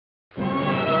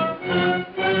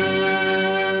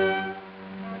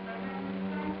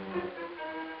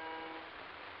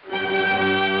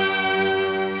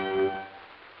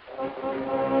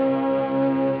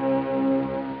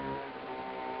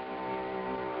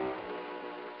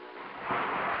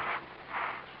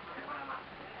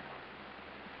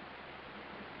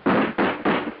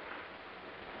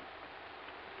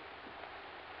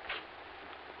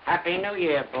Happy New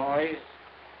Year, boys.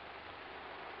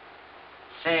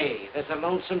 Say, there's a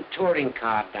lonesome touring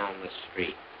car down the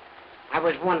street. I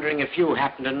was wondering if you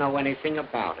happen to know anything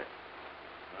about it.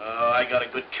 Oh, I got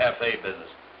a good cafe business.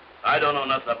 I don't know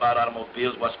nothing about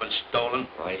automobiles, what's been stolen.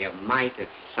 Well, you might if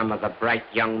some of the bright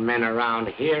young men around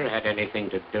here had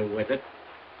anything to do with it,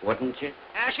 wouldn't you?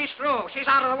 She's through. She's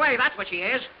out of the way, that's what she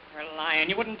is. You're lying.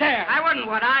 You wouldn't dare. I wouldn't,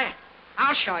 would I?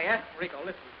 I'll show you. Rico,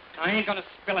 listen. I ain't gonna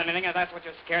spill anything if that's what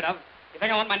you're scared of. You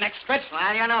think I want my neck stretched?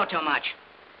 Well, you know too much.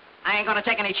 I ain't gonna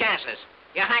take any chances.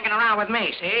 You're hanging around with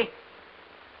me, see?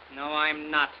 No,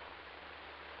 I'm not.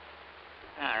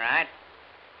 All right.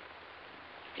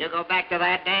 You go back to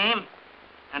that dame,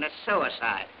 and it's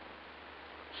suicide.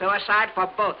 Suicide for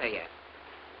both of you.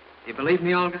 You believe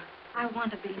me, Olga? I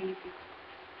want to believe you.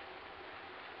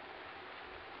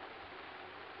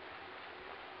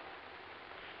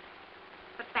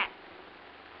 What's that?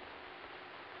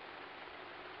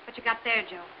 What you got there,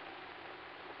 Joe?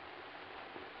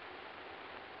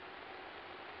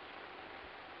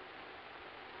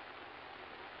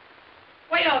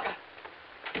 Wait, Olga!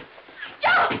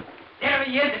 Joe! There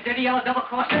he is, the dirty yellow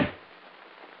double-crosser.